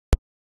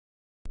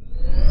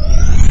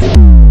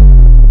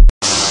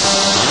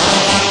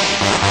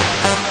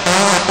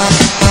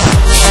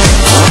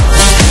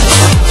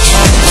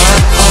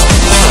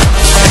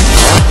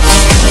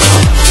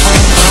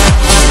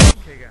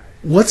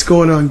What's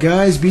going on,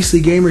 guys?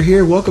 Beastly Gamer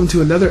here. Welcome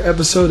to another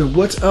episode of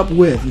What's Up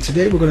With. And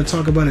today we're going to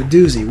talk about a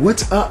doozy.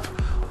 What's up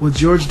with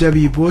George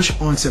W. Bush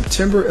on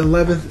September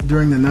 11th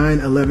during the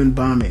 9/11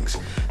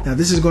 bombings? Now,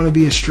 this is going to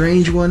be a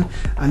strange one.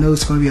 I know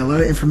it's going to be a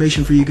lot of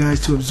information for you guys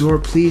to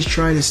absorb. Please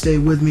try to stay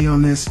with me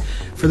on this.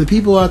 For the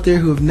people out there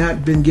who have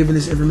not been given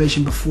this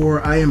information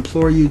before, I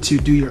implore you to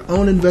do your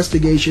own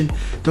investigation.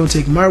 Don't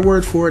take my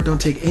word for it.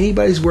 Don't take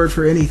anybody's word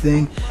for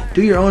anything.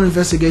 Do your own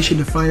investigation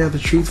to find out the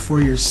truth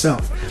for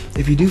yourself.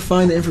 If you do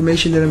find the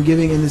information that I'm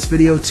giving in this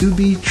video to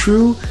be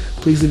true,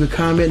 please leave a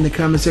comment in the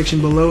comment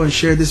section below and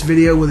share this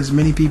video with as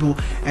many people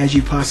as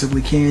you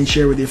possibly can.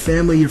 Share with your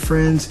family, your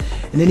friends,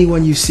 and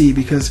anyone you see,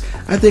 because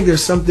I think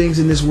there's some things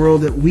in this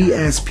world that we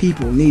as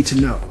people need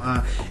to know.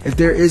 If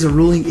there is a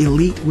ruling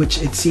elite,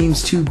 which it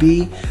seems to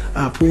be,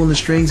 pulling the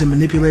strings and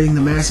manipulating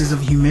the masses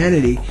of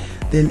humanity,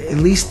 then at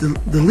least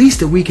the least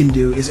that we can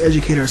do is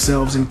educate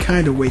ourselves and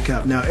kind of wake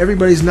up. Now,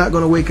 everybody's not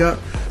going to wake up.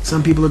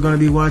 Some people are going to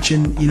be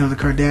watching, the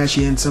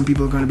Kardashians. Some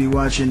people are going to be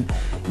watching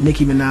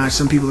Nicki Minaj.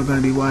 Some people are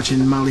going to be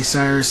watching Miley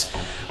Cyrus.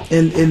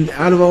 And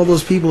out of all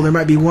those people, there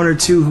might be one or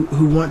two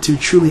who want to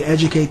truly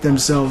educate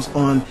themselves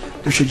on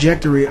the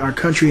trajectory our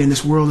country and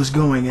this world is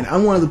going. And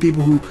I'm one of the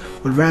people who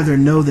would rather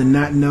know than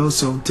not know.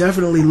 So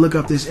definitely look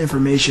up this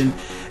information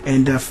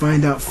and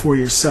find out for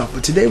yourself.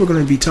 But today we're going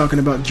to be talking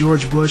about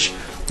George Bush.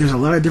 There's a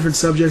lot of different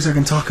subjects I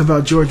can talk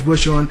about George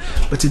Bush on,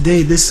 but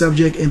today this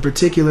subject in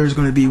particular is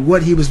going to be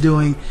what he was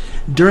doing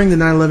during the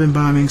 9/11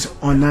 bombings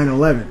on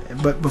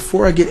 9/11. But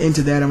before I get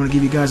into that, I'm going to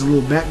give you guys a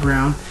little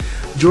background.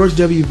 George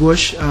W.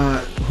 Bush,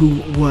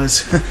 who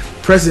was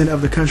president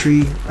of the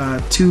country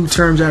 2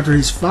 terms after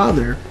his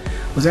father,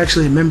 was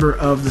actually a member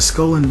of the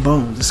Skull and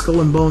Bones, the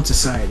Skull and Bones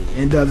Society.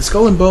 And the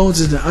Skull and Bones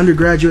is an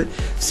undergraduate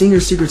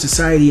senior secret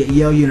society at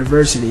Yale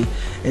University.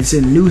 It's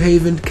in New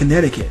Haven,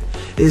 Connecticut.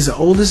 It is the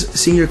oldest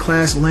senior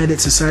class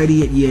landed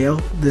society at Yale.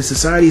 The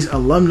society's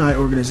alumni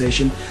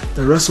organization,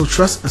 the Russell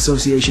Trust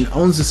Association,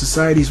 owns the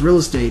society's real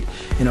estate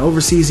and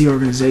oversees the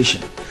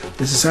organization.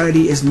 The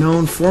society is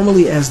known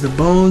formally as the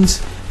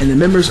Bones, and the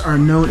members are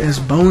known as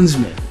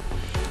Bonesmen.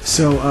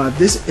 So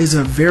this is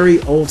a very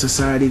old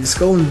society. The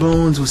Skull and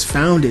Bones was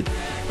founded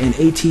in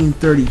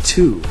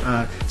 1832,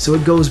 so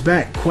it goes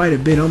back quite a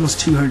bit,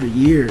 almost 200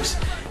 years.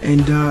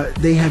 And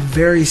they have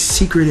very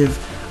secretive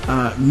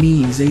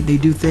means. They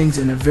do things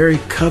in a very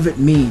covert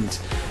means.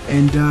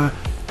 And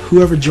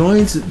whoever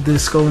joins the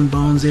Skull and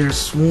Bones, they are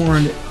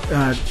sworn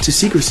to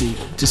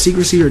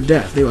secrecy or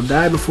death. They will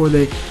die before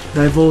they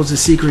divulge the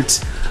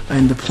secrets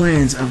and the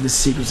plans of the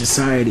secret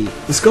society.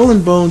 The Skull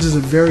and Bones is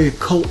a very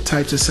occult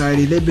type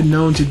society. They've been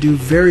known to do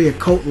very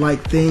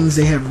occult-like things.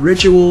 They have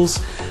rituals.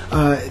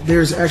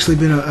 There's actually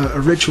been a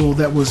ritual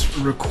that was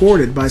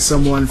recorded by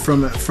someone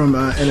from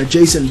an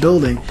adjacent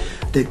building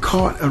that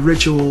caught a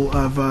ritual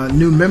of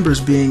new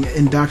members being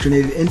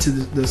indoctrinated into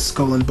the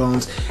Skull and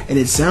Bones, and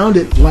it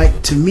sounded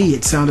like, to me,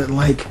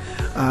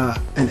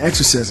 an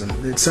exorcism.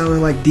 It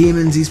sounded like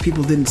demons. These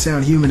people didn't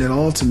sound human at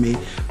all to me,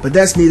 but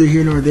that's neither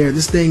here nor there.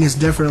 This thing is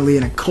definitely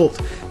an occult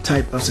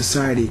type of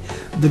society.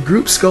 The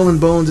group Skull and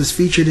Bones is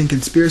featured in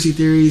conspiracy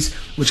theories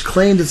which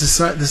claim that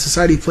the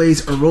society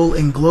plays a role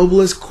in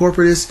globalist,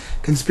 corporatist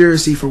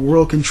conspiracy for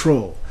world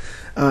control.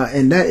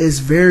 And that is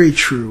very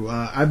true.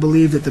 I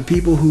believe that the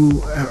people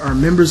who are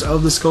members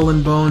of the Skull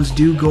and Bones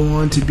do go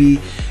on to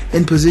be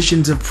in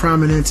positions of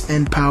prominence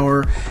and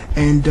power,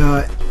 and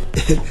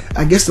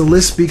I guess the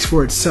list speaks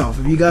for itself.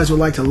 If you guys would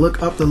like to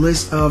look up the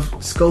list of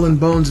Skull and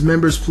Bones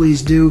members,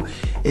 please do.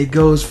 It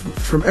goes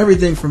from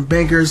everything from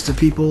bankers to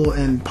people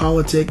in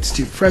politics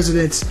to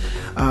presidents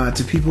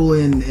to people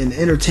in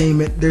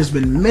entertainment. There's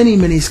been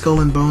many Skull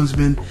and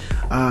Bonesmen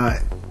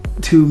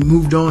who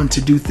moved on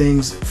to do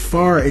things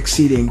far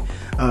exceeding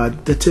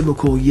the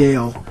typical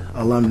Yale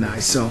alumni.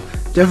 So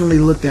definitely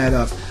look that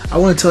up. I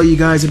want to tell you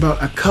guys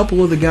about a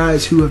couple of the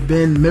guys who have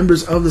been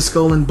members of the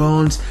Skull and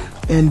Bones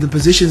and the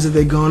positions that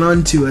they've gone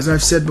on to. As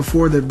I've said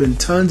before, there have been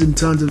tons and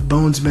tons of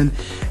Bonesmen,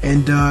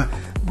 and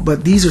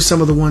but these are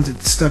some of the ones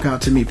that stuck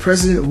out to me.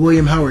 President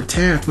William Howard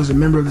Taft was a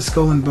member of the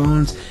Skull and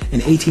Bones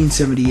in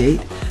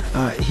 1878.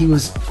 He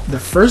was the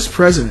first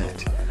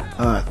president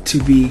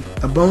to be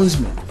a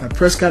Bonesman.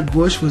 Prescott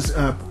Bush was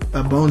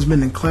a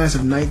Bonesman in class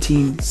of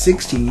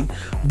 1916.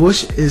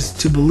 Bush is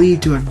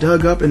believed to have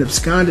dug up and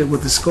absconded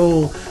with the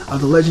skull of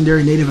the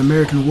legendary Native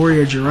American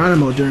warrior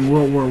Geronimo during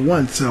World War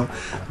I. So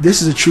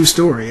this is a true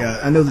story.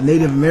 I know the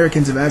Native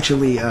Americans have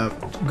actually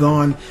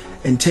gone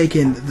and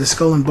taken the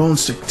Skull and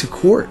Bones to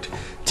court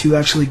to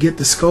actually get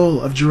the skull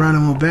of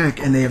Geronimo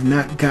back, and they have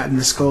not gotten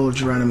the skull of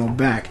Geronimo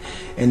back.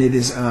 And it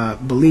is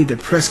believed that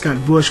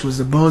Prescott Bush was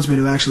the Bonesman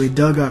who actually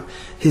dug up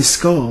his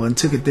skull and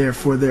took it there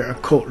for their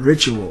occult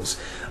rituals.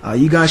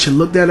 You guys should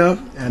look that up.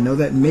 I know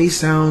that may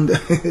sound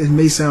it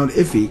may sound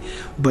iffy,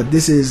 but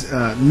this is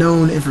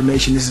known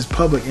information. This is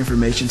public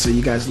information, so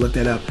you guys look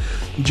that up.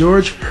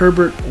 George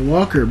Herbert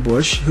Walker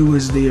Bush, who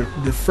was the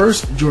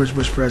first George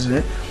Bush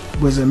president,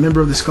 was a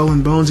member of the Skull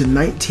and Bones in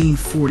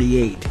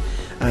 1948.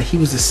 He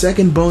was the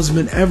second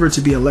Bonesman ever to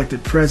be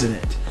elected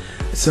president.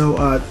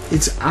 So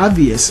it's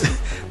obvious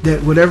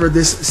that whatever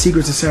this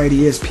secret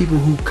society is, people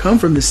who come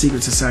from the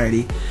secret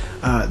society,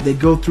 they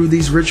go through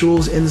these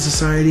rituals in the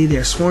society, they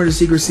are sworn to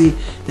secrecy,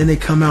 then they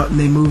come out and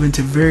they move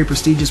into very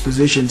prestigious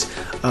positions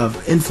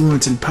of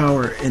influence and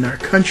power in our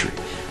country.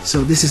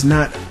 So this is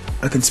not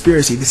a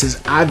conspiracy, this is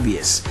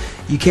obvious.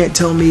 You can't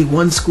tell me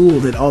one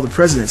school that all the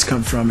presidents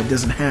come from. It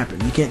doesn't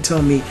happen. You can't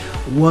tell me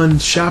one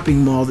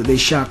shopping mall that they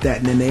shopped at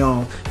and then they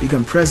all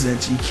become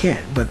presidents. You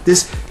can't. But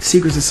this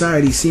secret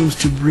society seems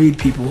to breed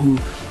people who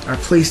are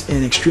placed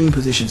in extreme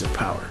positions of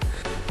power.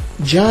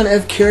 John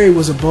F. Kerry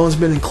was a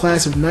bonesman in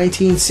class of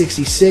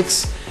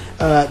 1966.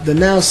 The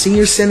now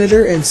senior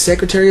senator and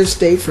secretary of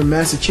state from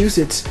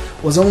Massachusetts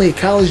was only a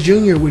college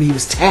junior when he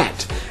was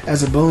tapped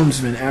as a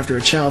bonesman after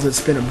a childhood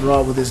spent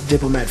abroad with his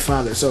diplomat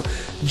father. So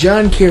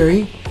John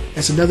Kerry,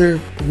 that's another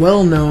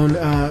well-known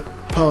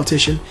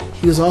politician.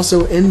 He was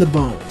also in the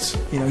bones.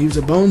 You know, he was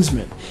a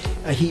bonesman.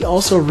 He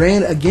also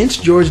ran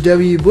against George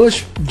W.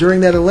 Bush during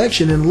that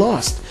election and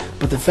lost.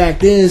 But the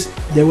fact is,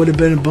 there would have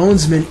been a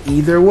bonesman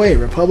either way,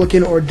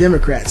 Republican or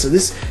Democrat. So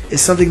this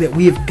is something that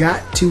we have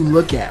got to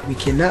look at. We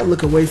cannot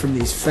look away from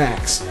these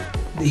facts.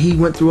 He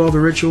went through all the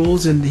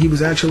rituals, and he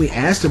was actually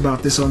asked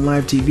about this on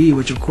live TV,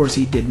 which of course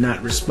he did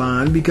not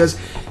respond because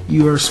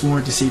you are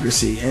sworn to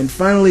secrecy. And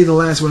finally, the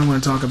last one I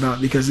want to talk about,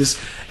 because this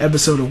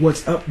episode of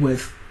What's Up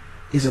With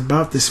is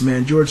about this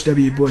man, George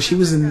W. Bush. He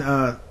was in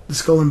the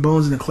Skull and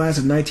Bones in the class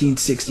of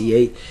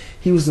 1968.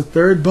 He was the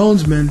third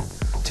bonesman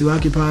to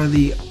occupy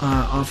the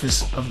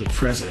office of the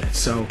president.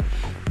 So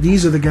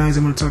these are the guys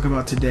I'm going to talk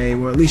about today,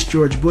 or at least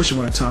George Bush I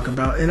want to talk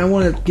about. And I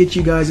want to get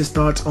you guys'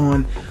 thoughts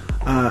on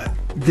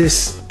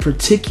this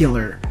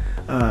particular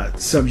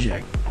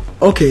subject.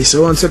 Okay,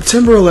 so on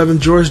September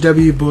 11th, George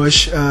W.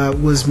 Bush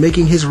was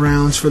making his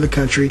rounds for the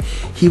country.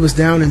 He was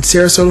down in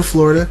Sarasota,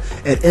 Florida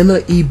at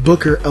Emma E.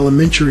 Booker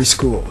Elementary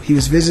School. He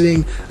was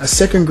visiting a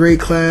second grade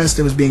class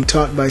that was being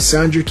taught by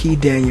Sandra Key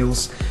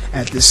Daniels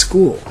at this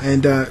school.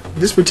 And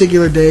this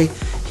particular day,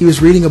 he was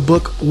reading a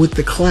book with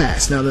the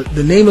class. Now,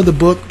 the name of the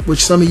book,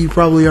 which some of you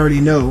probably already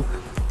know,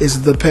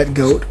 is The Pet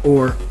Goat,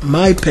 or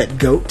My Pet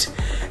Goat.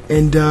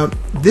 And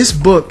this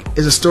book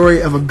is a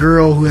story of a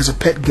girl who has a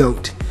pet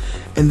goat.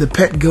 And the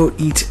pet goat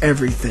eats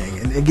everything,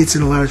 and it gets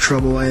in a lot of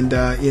trouble, and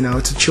you know,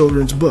 it's a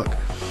children's book.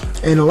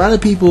 And a lot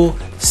of people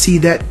see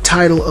that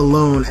title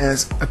alone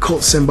as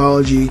occult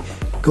symbology,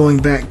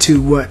 going back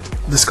to what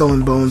the Skull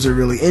and Bones are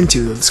really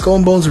into. The Skull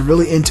and Bones are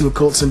really into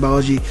occult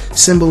symbology,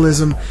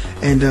 symbolism,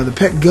 and the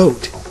pet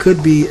goat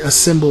could be a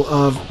symbol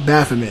of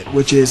Baphomet,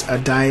 which is a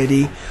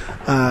deity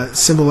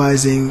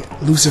symbolizing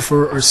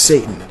Lucifer or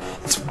Satan.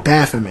 It's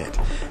Baphomet.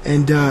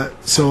 And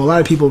so a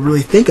lot of people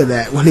really think of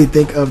that when they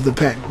think of the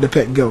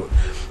pet goat.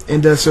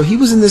 And so he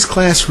was in this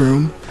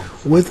classroom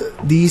with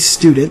these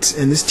students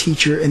and this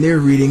teacher, and they were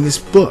reading this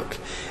book.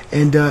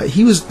 And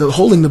he was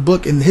holding the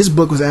book, and his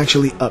book was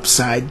actually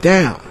upside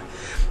down.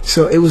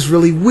 So it was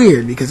really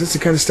weird, because it's the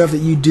kind of stuff that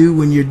you do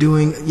when you're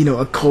doing, you know,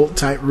 occult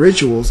type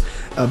rituals.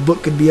 A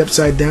book could be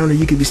upside down, or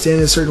you could be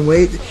standing a certain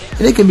way,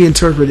 and it can be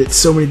interpreted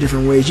so many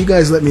different ways. You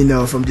guys let me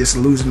know if I'm just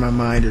losing my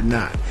mind or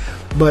not.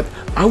 But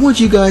I want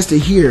you guys to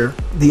hear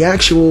the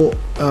actual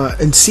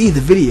and see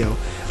the video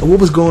of what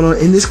was going on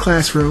in this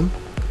classroom.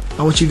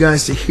 I want you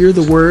guys to hear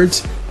the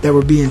words that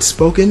were being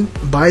spoken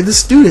by the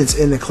students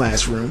in the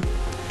classroom.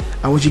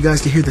 I want you guys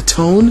to hear the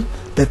tone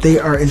that they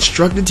are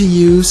instructed to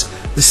use,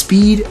 the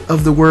speed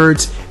of the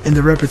words, and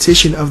the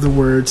repetition of the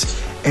words.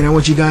 And I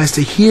want you guys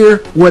to hear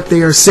what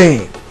they are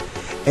saying.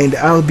 And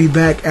I'll be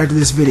back after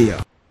this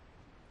video.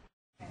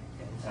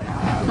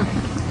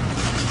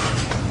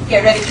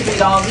 Get ready to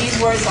read all these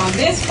words on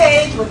this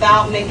page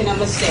without making a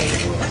mistake.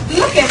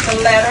 Look at the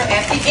letter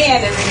at the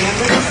end and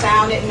remember the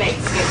sound it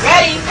makes. Get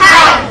ready.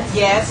 Kite.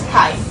 Yes,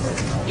 kite.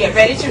 Get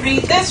ready to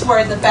read this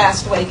word the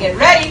fast way. Get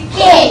ready.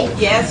 Kid.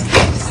 Yes,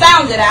 kid.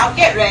 Sound it out.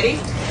 Get ready.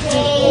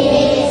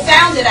 Kid.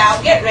 Sound it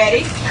out. Get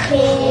ready.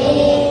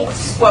 Kid.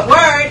 What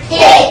word?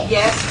 Kid.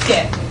 Yes,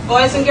 kid.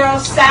 Boys and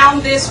girls,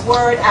 sound this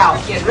word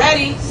out. Get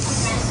ready.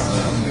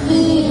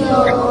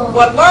 Seal.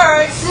 What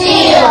word?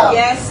 Seal.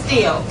 Yes,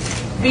 steal.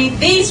 Read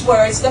these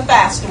words the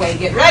fast way.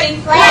 Get ready.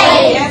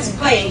 Playing. Yes,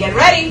 playing. Get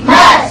ready.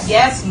 Must.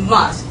 Yes,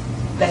 must.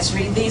 Let's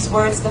read these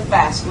words the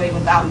fast way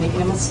without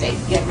making a mistake.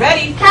 Get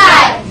ready.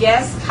 Kite.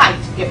 Yes, kite.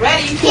 Get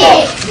ready.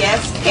 Kit.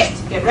 Yes, kit.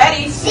 Get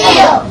ready.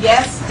 Seal.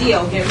 Yes,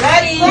 steal. Get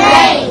ready.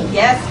 Playing.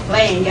 Yes,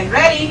 playing. Get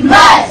ready.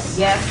 Must.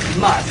 Yes,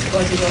 must.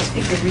 Boys and girls,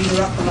 pick your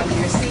reader up from under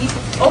your seat.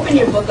 Open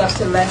your book up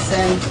to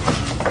lesson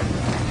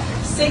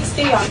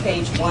 60 on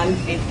page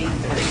 153.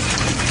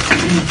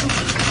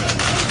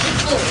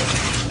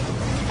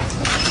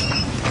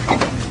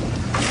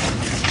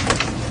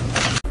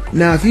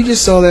 Now, if you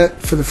just saw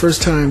that for the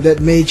first time, that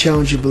may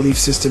challenge your belief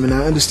system, and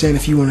I understand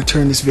if you want to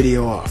turn this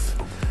video off.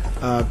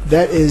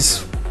 That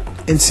is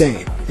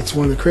insane. It's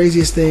one of the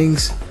craziest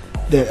things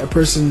that a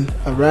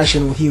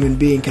rational human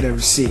being could ever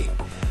see.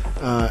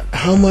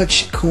 How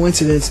much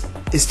coincidence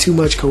is too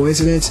much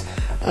coincidence?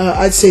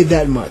 I'd say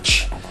that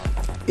much.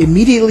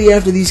 Immediately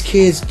after these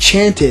kids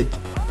chanted,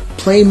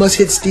 "Plane must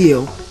hit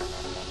steel,"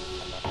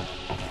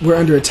 we're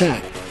under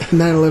attack,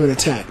 9/11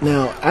 attack.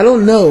 Now, I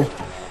don't know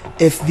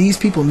if these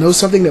people know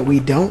something that we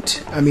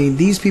don't. I mean,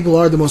 these people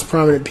are the most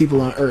prominent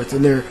people on Earth,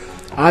 and they're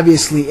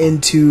obviously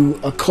into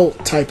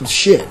occult type of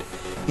shit.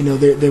 You know,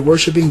 they're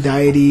worshiping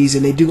deities,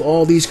 and they do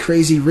all these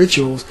crazy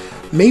rituals.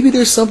 Maybe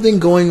there's something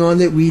going on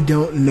that we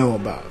don't know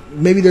about.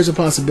 Maybe there's a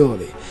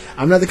possibility.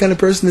 I'm not the kind of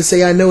person to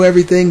say I know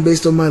everything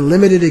based on my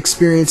limited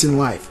experience in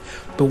life.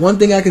 But one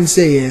thing I can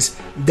say is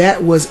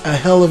that was a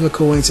hell of a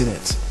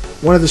coincidence.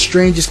 One of the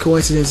strangest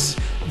coincidences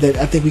that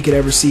I think we could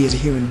ever see as a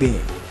human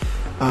being.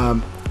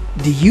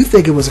 Do you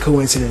think it was a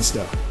coincidence,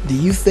 though? Do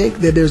you think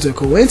that there's a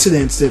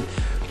coincidence that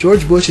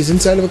George Bush is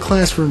inside of a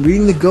classroom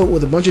reading the GOAT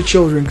with a bunch of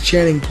children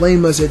chanting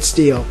 "Plane must hit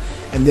steel,"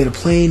 and then a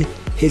plane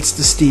hits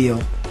the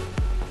steel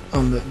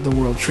on the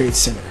World Trade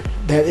Center?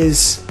 That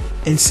is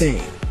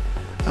insane.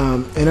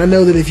 And I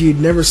know that if you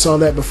never saw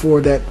that before,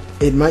 that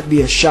it might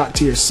be a shock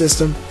to your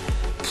system.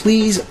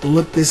 Please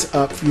look this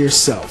up for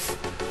yourself.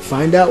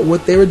 Find out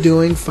what they were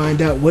doing.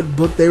 Find out what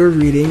book they were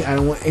reading. I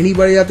don't want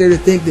anybody out there to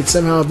think that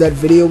somehow that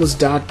video was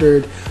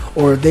doctored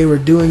or they were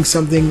doing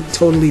something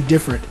totally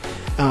different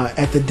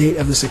at the date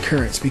of this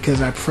occurrence, because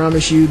I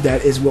promise you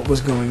that is what was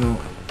going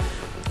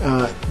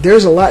on.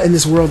 There's a lot in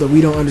this world that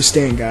we don't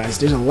understand, guys.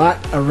 There's a lot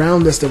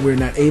around us that we're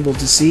not able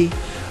to see.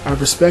 Our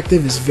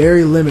perspective is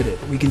very limited.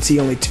 We can see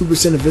only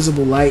 2% of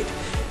visible light.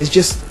 It's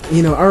just,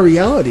 you know, our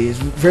reality is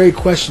very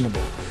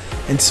questionable.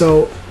 And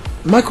so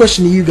my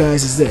question to you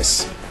guys is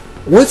this: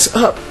 what's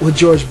up with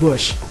George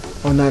Bush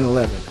on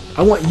 9/11?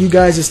 I want you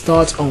guys'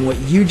 thoughts on what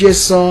you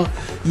just saw.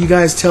 You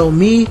guys tell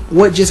me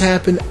what just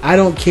happened. I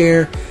don't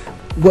care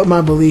what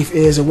my belief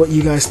is or what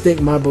you guys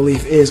think my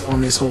belief is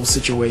on this whole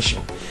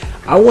situation.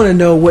 I want to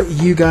know what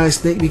you guys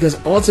think, because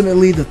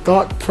ultimately the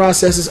thought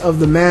processes of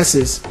the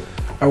masses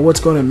are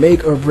what's going to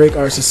make or break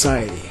our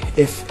society.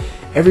 If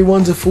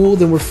everyone's a fool,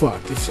 then we're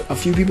fucked. If a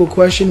few people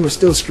question, we're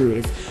still screwed.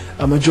 If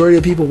a majority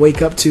of people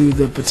wake up to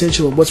the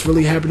potential of what's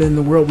really happening in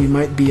the world, we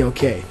might be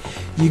okay.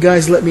 You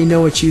guys let me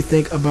know what you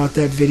think about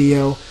that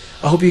video.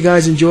 I hope you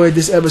guys enjoyed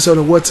this episode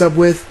of What's Up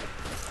With.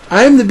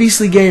 I'm the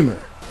Beastly Gamer,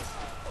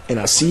 and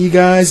I'll see you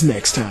guys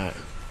next time.